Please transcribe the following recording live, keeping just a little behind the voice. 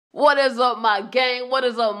What is up, my gang? What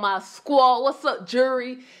is up, my squad? What's up,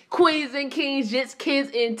 jury? Queens and kings, jits,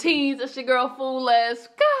 kids, and teens. It's your girl, Fool Ass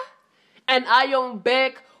Sky. And I am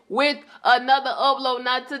back with another upload.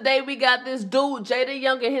 Now, today we got this dude,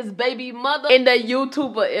 Jaydayoungan, and his baby mother, and the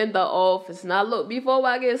YouTuber in the office. Now, look, before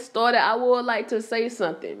I get started, I would like to say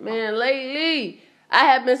something. Man, lately, I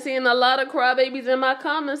have been seeing a lot of crybabies in my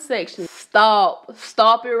comment section. Stop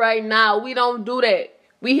it right now. We don't do that.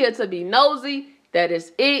 We here to be nosy. That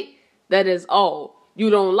is it. That is all. You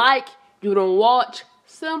don't like, you don't watch.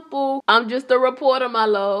 Simple. I'm just a reporter, my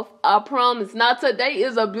love. I promise. Now, today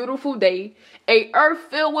is a beautiful day. A earth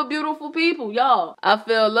filled with beautiful people, y'all. I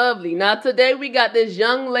feel lovely. Now, today we got this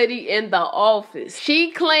young lady in the office.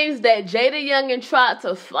 She claims that Jaydayoungan tried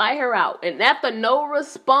to fly her out. And after no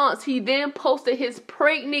response, he then posted his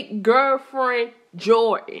pregnant girlfriend,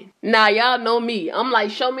 Jordan. Now, y'all know me. I'm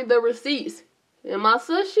like, show me the receipts. And my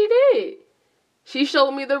sis, she did. She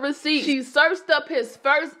showed me the receipt. She searched up his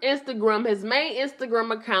first Instagram, his main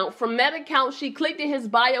Instagram account. From that account, she clicked in his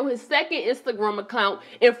bio, his second Instagram account.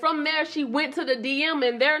 And from there, she went to the DM.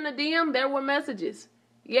 And there in the DM, there were messages.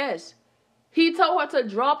 Yes. He told her to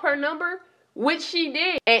drop her number, which she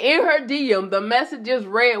did. And in her DM, the messages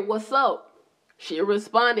read, "What's up?" She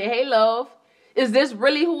responded, "Hey, love. Is this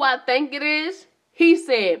really who I think it is?" He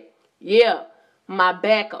said, "Yeah, my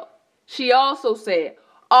backup." She also said,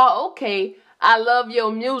 "Oh, okay. I love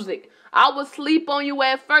your music. I would sleep on you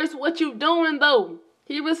at first. What you doing, though?"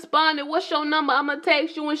 He responded, "What's your number? I'm going to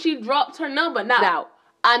text you," and she dropped her number. Now,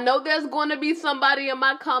 I know there's going to be somebody in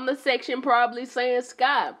my comment section probably saying,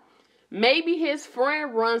 "Sky, maybe his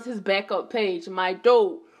friend runs his backup page." My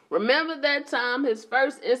dude, remember that time his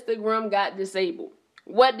first Instagram got disabled?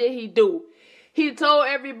 What did he do? He told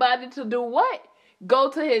everybody to do what?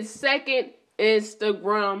 Go to his second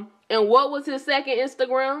Instagram. And what was his second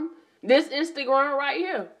Instagram? This Instagram right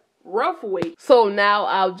here, rough weight. So now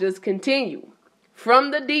I'll just continue. From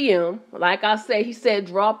the DM, like I said, he said,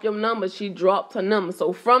 drop your number. She dropped her number.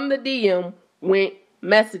 So from the DM went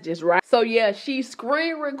messages, right? So yeah, she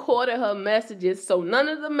screen recorded her messages, so none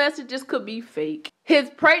of the messages could be fake. His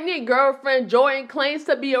pregnant girlfriend, Jordan, claims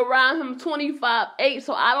to be around him 25'8",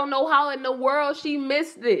 so I don't know how in the world she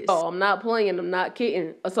missed this. Oh, I'm not playing, I'm not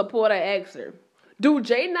kidding. A supporter asked her, "Do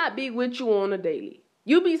Jay not be with you on a daily?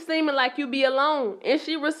 You be seeming like you be alone." And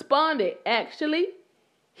she responded, "Actually,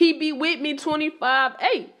 he be with me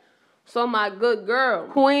 25'8". So my good girl,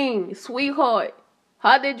 queen, sweetheart,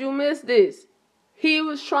 how did you miss this? He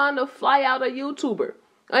was trying to fly out a YouTuber,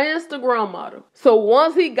 an Instagram model. So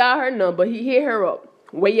once he got her number, he hit her up.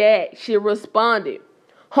 "Where you at?" She responded,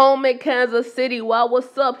 "Home in Kansas City. Why,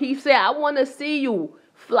 what's up?" He said, "I want to see you.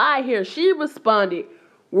 Fly here." She responded,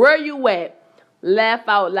 "Where you at?" Laugh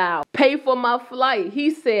out loud. "Pay for my flight." He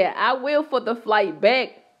said, "I will for the flight back.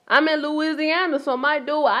 I'm in Louisiana." So my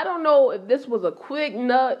dude, I don't know if this was a quick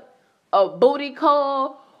nut, a booty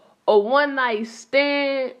call, a one night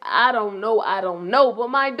stand. I don't know. But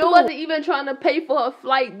my dude wasn't even trying to pay for her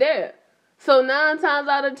flight there. So 9 times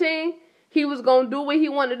out of 10, he was going to do what he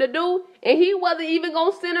wanted to do. And he wasn't even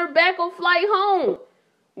going to send her back on flight home.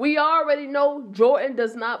 We already know Jordan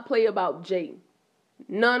does not play about Jay.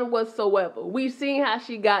 None whatsoever. We've seen how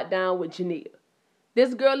she got down with Janita.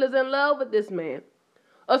 This girl is in love with this man.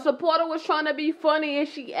 A supporter was trying to be funny and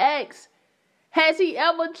she asked, "Has he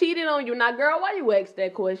ever cheated on you?" Now, girl, why you ask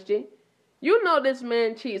that question? You know this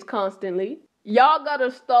man cheats constantly. Y'all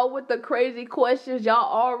gotta start with the crazy questions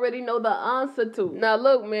y'all already know the answer to. Now,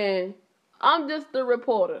 look, man, I'm just a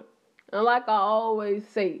reporter. And like I always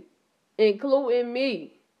say, including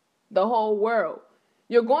me, the whole world,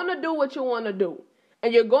 you're gonna do what you want to do.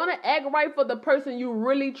 And you're going to act right for the person you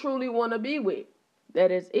really, truly want to be with. That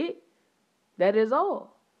is it. That is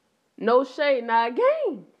all. No shade, not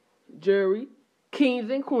gang. Jury, kings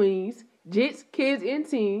and queens, jits, kids, and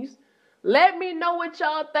teens. Let me know what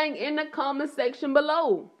y'all think in the comment section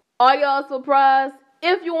below. Are y'all surprised?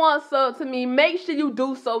 If you want to sub to me, make sure you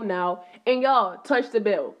do so now. And y'all, touch the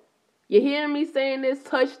bell. You hear me saying this?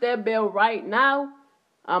 Touch that bell right now.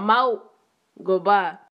 I'm out. Goodbye.